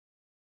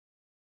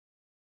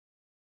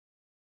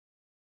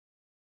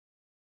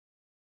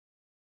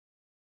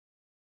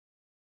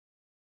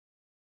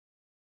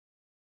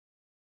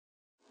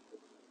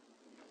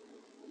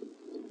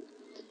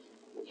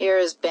Here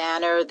is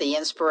Banner, the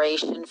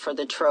inspiration for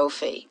the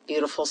trophy.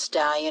 Beautiful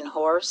stallion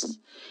horse.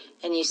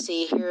 And you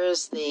see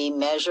here's the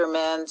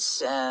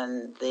measurements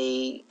and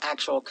the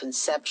actual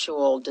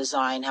conceptual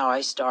design, how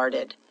I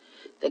started.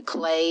 The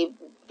clay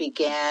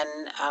began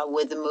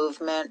with the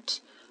movement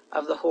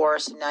of the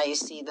horse, and now you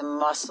see the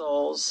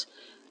muscles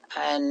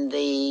and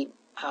the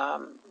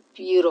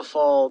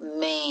beautiful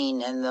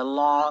mane and the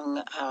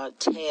long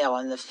tail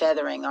and the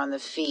feathering on the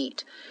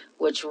feet,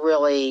 which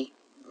really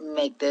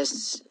make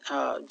this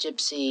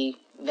Gypsy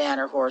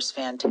Vanner horse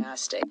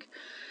fantastic.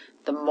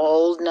 The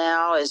mold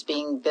now is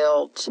being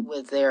built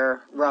with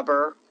their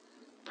rubber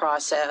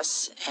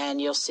process, and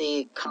you'll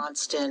see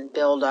constant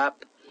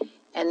build-up.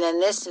 And then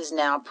this is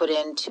now put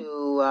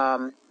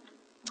into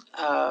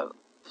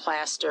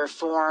plaster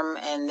form,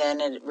 and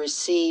then it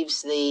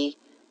receives the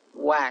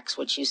wax,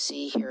 which you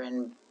see here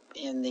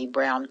in the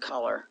brown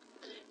color.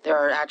 There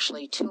are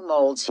actually 2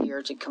 molds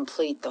here to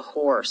complete the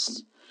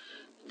horse.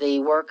 The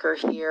worker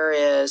here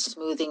is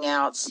smoothing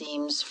out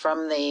seams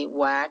from the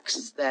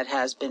wax that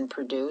has been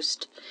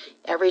produced.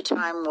 Every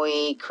time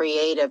we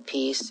create a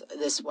piece,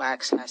 this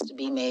wax has to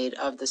be made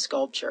of the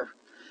sculpture.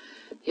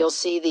 You'll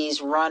see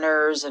these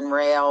runners and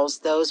rails.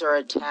 Those are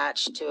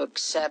attached to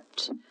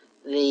accept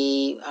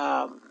the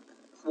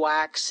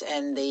wax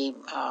and the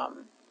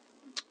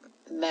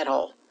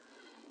metal.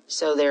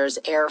 So there's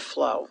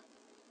airflow.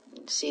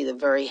 You see the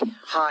very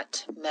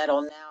hot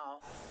metal now.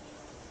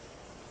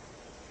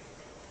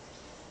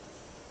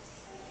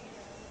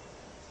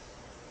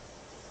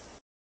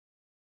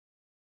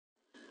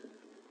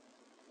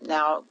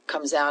 Now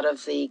comes out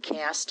of the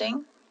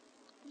casting,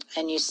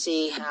 and you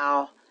see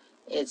how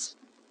it's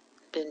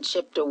been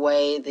chipped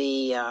away,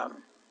 the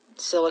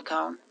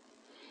silicone,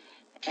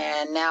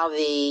 and now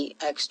the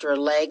extra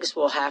legs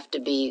will have to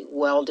be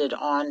welded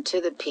onto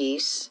the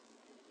piece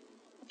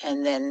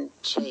and then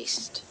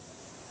chased.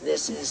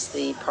 This is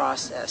the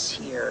process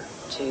here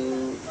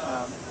to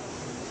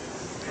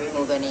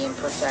remove any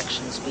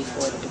imperfections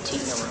before the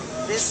patina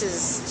room. This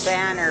is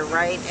Banner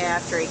right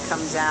after he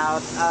comes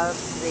out of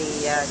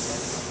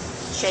the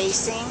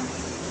chasing,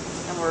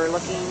 and we're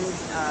looking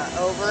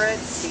over it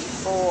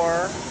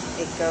before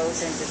it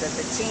goes into the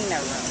patina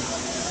room.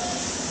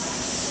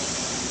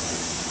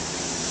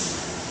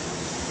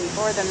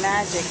 Before the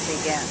magic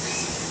begins.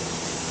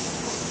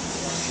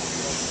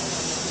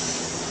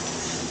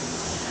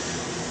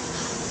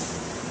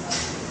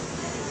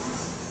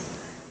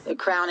 The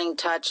crowning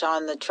touch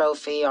on the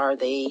trophy are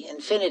the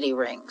infinity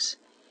rings.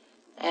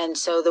 And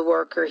so the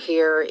worker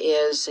here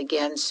is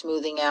again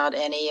smoothing out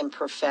any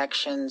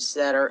imperfections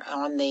that are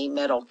on the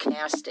metal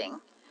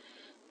casting.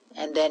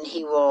 And then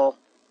he will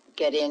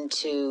get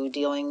into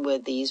dealing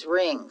with these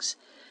rings.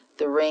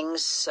 The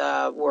rings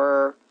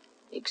were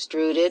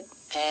extruded,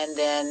 and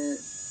then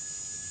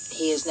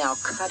he is now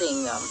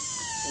cutting them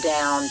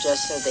down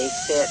just so they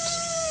fit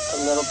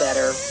a little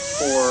better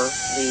for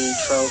the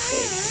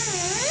trophy.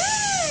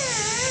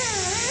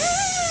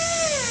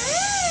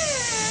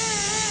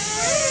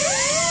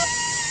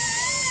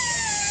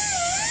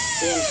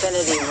 The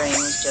infinity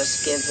rings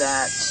just give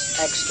that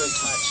extra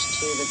touch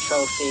to the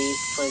trophy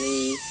for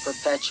the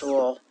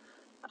perpetual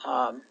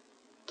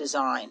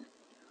design.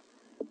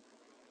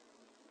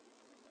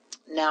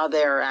 Now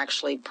they're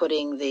actually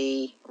putting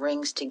the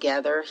rings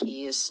together.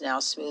 He is now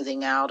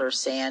smoothing out or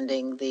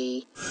sanding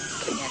the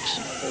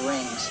connection of the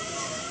rings.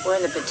 We're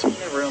in the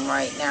patina room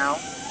right now,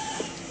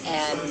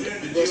 and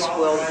this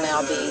will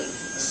now be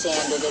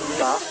sanded and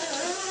buffed.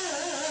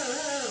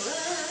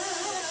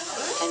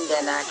 And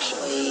then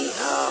actually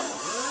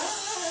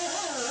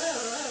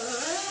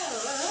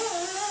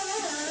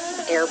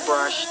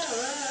airbrushed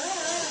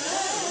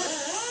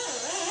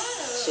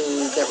to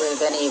get rid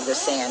of any of the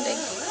sanding.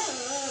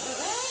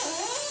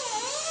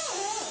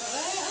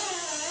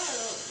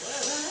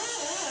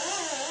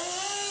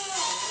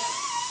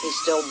 He's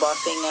still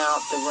buffing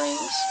out the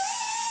rings,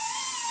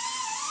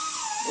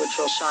 which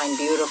will shine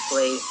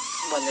beautifully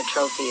when the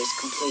trophy is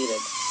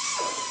completed.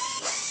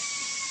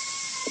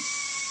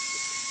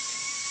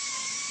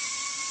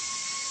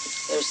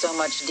 There's so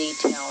much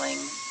detailing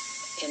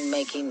in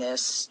making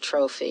this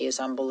trophy, is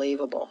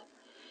unbelievable.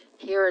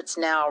 Here it's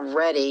now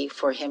ready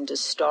for him to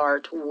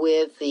start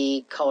with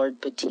the colored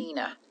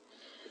patina.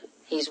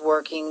 He's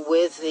working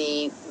with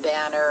the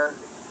Banner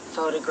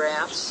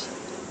photographs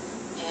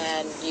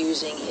and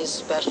using his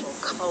special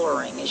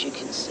coloring, as you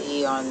can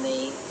see on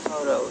the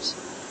photos,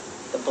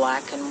 the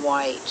black and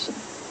white.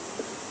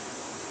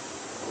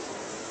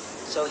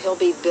 So he'll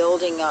be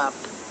building up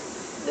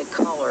the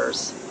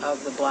colors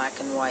of the black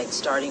and white,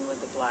 starting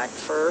with the black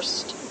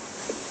first.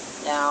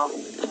 Now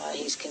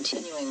he's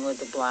continuing with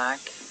the black.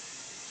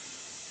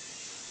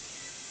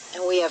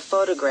 And we have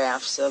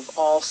photographs of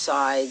all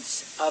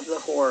sides of the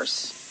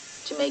horse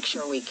to make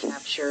sure we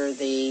capture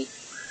the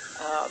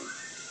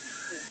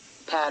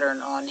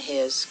pattern on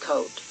his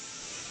coat.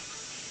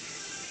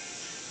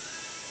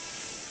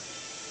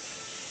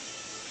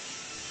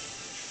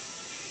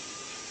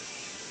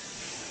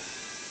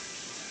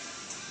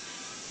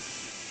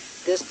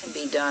 this can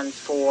be done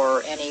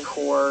for any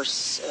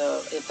horse.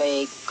 If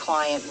a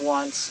client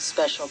wants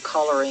special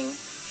coloring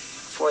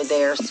for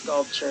their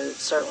sculpture, it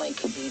certainly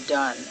can be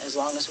done, as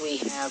long as we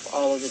have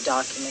all of the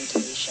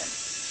documentation.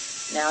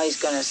 Now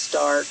he's going to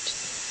start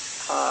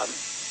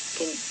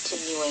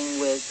continuing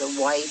with the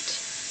white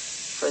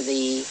for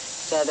the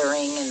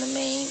feathering and the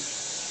mane.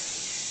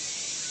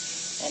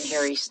 And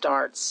here he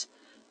starts.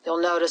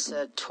 You'll notice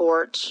a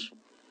torch.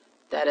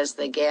 That is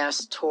the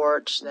gas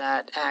torch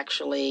that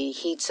actually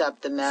heats up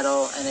the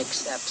metal and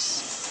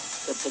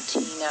accepts the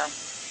patina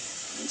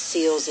and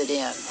seals it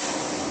in.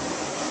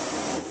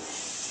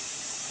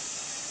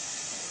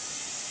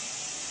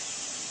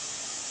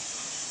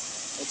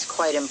 It's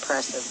quite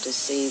impressive to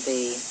see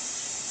the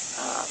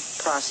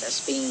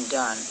process being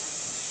done.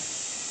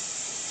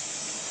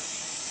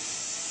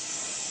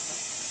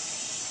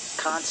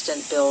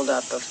 Constant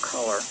buildup of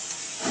color.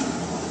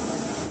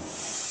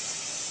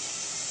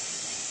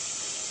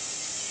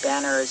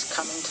 Banner is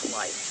coming to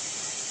life.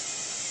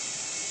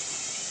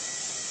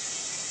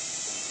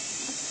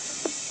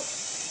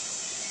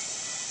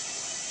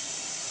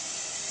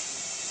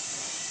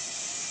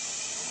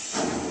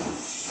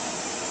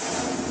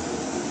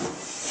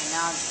 Okay,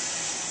 now,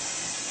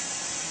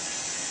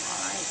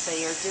 all right, so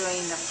you're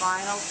doing the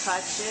final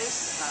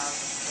touches of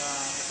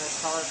the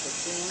color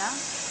patina.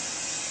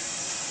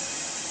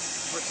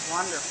 Looks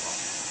wonderful.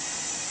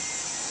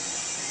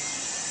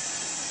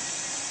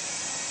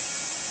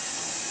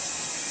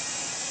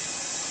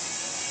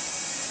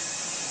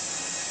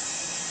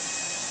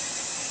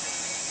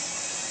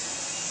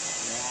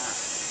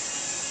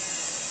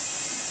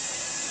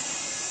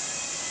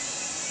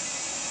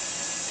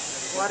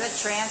 What a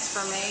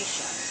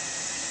transformation.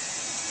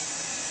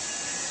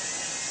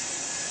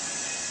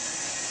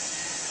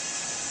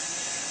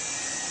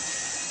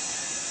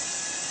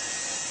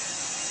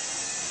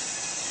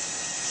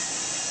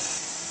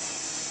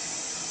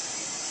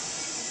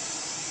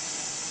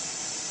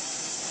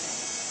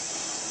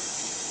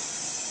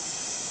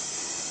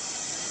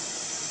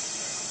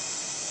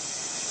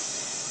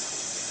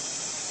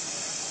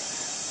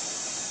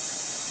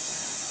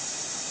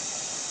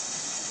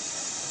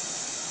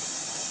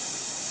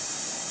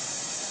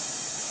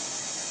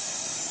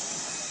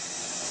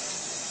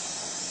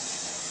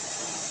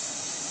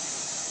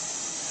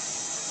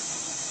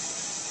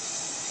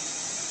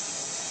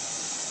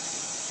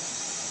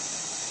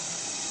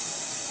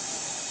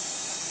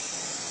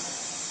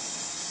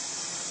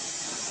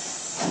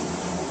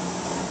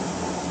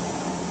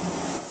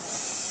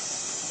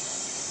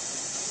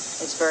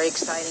 It's very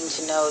exciting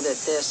to know that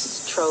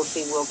this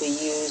trophy will be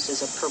used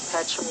as a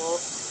perpetual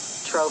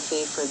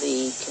trophy for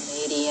the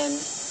Canadian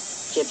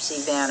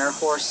Gypsy Vanner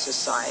Horse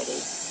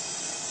Society,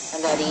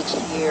 and that each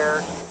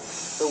year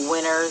the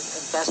winner,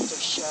 the best of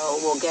show,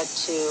 will get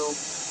to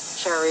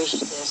cherish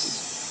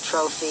this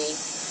trophy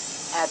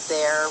at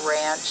their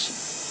ranch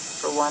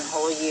for one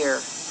whole year.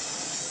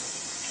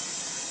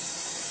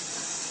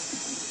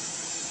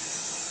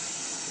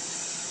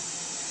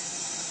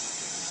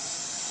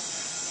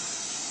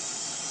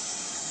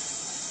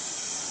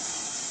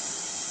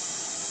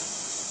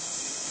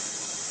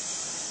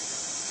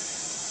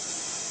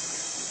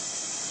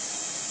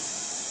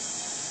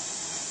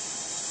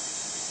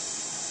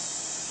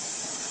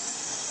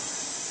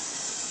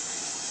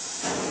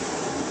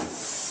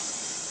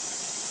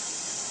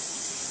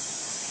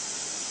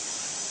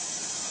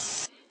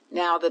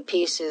 Now the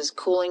piece is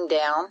cooling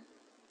down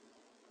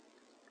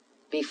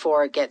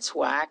before it gets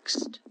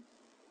waxed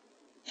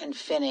and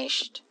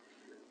finished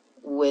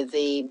with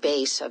the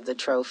base of the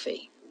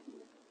trophy.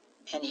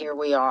 And here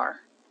we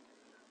are.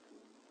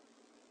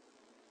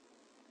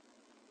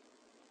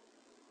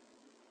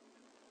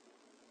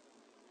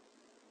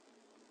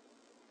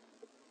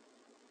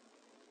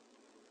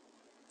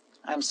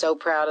 I'm so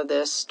proud of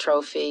this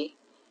trophy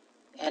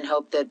and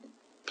hope that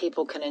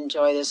people can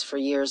enjoy this for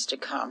years to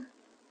come.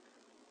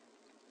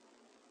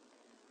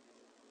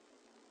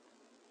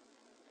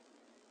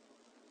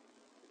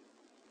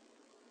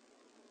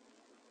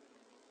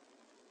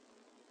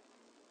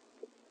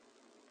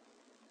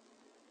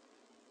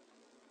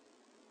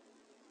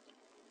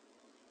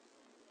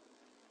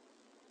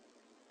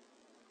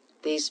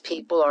 These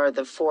people are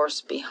the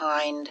force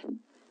behind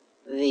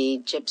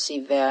the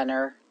Gypsy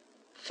Vanner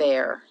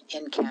Fair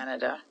in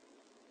Canada.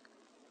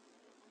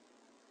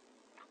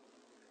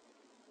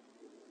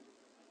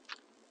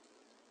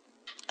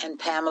 And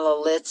Pamela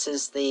Litz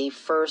is the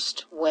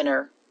first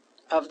winner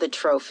of the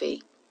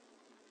trophy.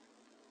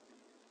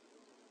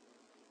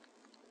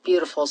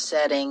 Beautiful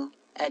setting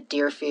at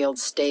Deerfield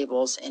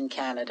Stables in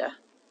Canada.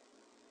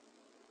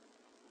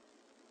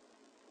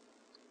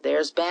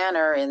 There's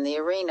Banner in the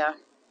arena.